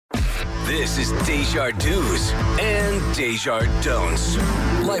This is Deja Do's and Deja Don'ts.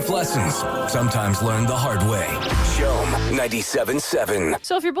 Life lessons, sometimes learned the hard way. Chom 97.7.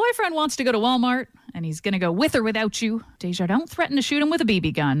 So if your boyfriend wants to go to Walmart and he's going to go with or without you, Deja, don't threaten to shoot him with a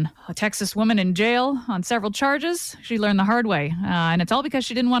BB gun. A Texas woman in jail on several charges. She learned the hard way. And it's all because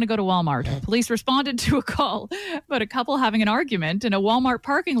she didn't want to go to Walmart. Police responded to a call about a couple having an argument in a Walmart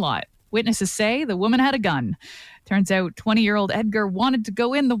parking lot. Witnesses say the woman had a gun. Turns out 20-year-old Edgar wanted to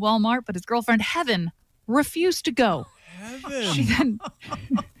go in the Walmart, but his girlfriend, Heaven, refused to go.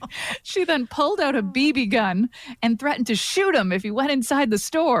 She then pulled out a BB gun and threatened to shoot him if he went inside the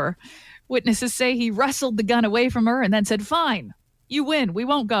store. Witnesses say he wrestled the gun away from her and then said, "Fine, you win, we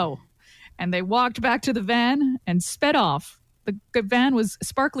won't go." And they walked back to the van and sped off. The van was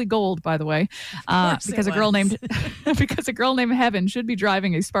sparkly gold, by the way, because a girl named Heaven should be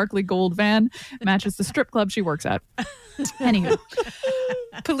driving a sparkly gold van. Matches the strip club she works at. Anywho,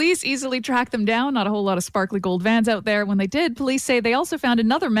 police easily tracked them down. Not a whole lot of sparkly gold vans out there. When they did, police say they also found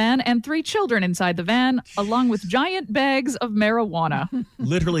another man and 3 children inside the van, along with giant bags of marijuana.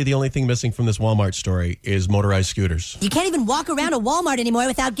 Literally, the only thing missing from this Walmart story is motorized scooters. You can't even walk around a Walmart anymore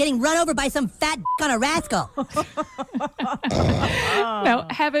without getting run over by some fat on a rascal. Now,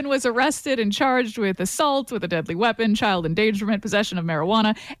 Heaven was arrested and charged with assault with a deadly weapon, child endangerment, possession of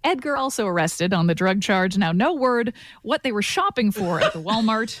marijuana. Edgar also arrested on the drug charge. Now, no word what they were shopping for at the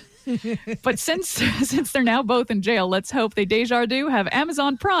Walmart. But since they're now both in jail, let's hope they Deja Do have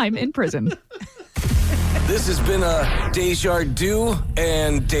Amazon Prime in prison. This has been a Deja Do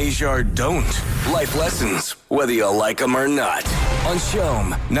and Deja Don't. Life lessons, whether you like them or not. On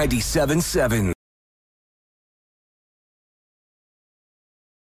Chom 97.7.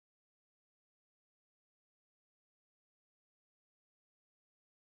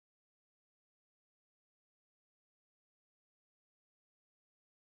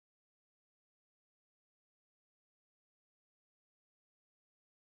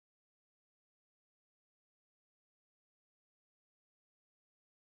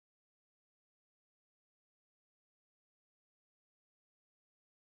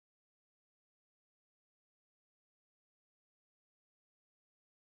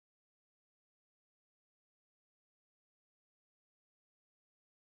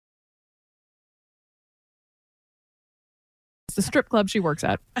 The strip club she works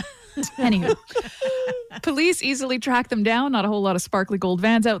at. Anywho, police easily tracked them down. Not a whole lot of sparkly gold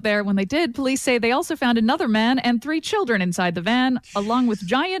vans out there. When they did, police say they also found another man and 3 children inside the van, along with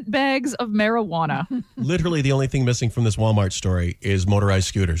giant bags of marijuana. Literally, the only thing missing from this Walmart story is motorized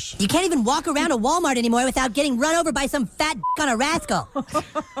scooters. You can't even walk around a Walmart anymore without getting run over by some fat on a rascal.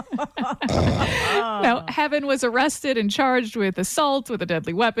 Now, Heaven was arrested and charged with assault with a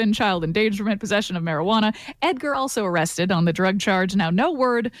deadly weapon, child endangerment, possession of marijuana. Edgar also arrested on the drug charge. Now, no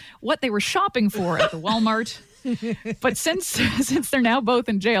word what they were shopping for at the Walmart. But since they're now both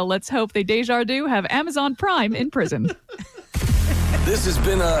in jail, let's hope they Deja Do have Amazon Prime in prison. This has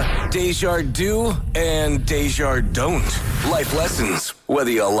been a Deja Do and Deja Don't. Life lessons, whether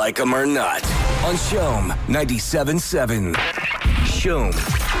you like them or not. On Chom 97.7. Chom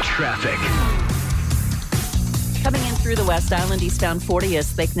Traffic. Coming in through the West Island, eastbound 40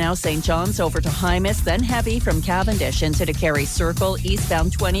 is thick now, St. John's over to Hymas, then heavy from Cavendish into the Carey Circle.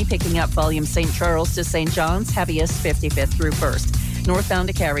 Eastbound 20 picking up volume St. Charles to St. John's, heaviest 55th through 1st. Northbound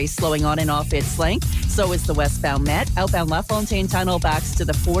to Carey, slowing on and off its length. So is the westbound Met. Outbound LaFontaine Tunnel backs to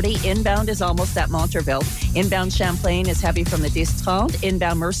the 40. Inbound is almost at Monterville. Inbound Champlain is heavy from the 10-30.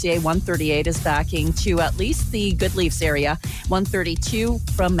 Inbound Mercier 138 is backing to at least the Goodleafs area. 132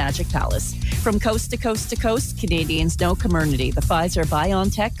 from Magic Palace. From coast to coast to coast, Canadians know Comirnaty, the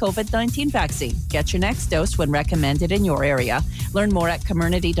Pfizer-BioNTech COVID-19 vaccine. Get your next dose when recommended in your area. Learn more at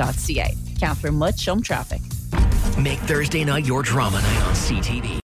comirnaty.ca. Catherine Wood, Chom Traffic. Make Thursday night your drama night on CTV.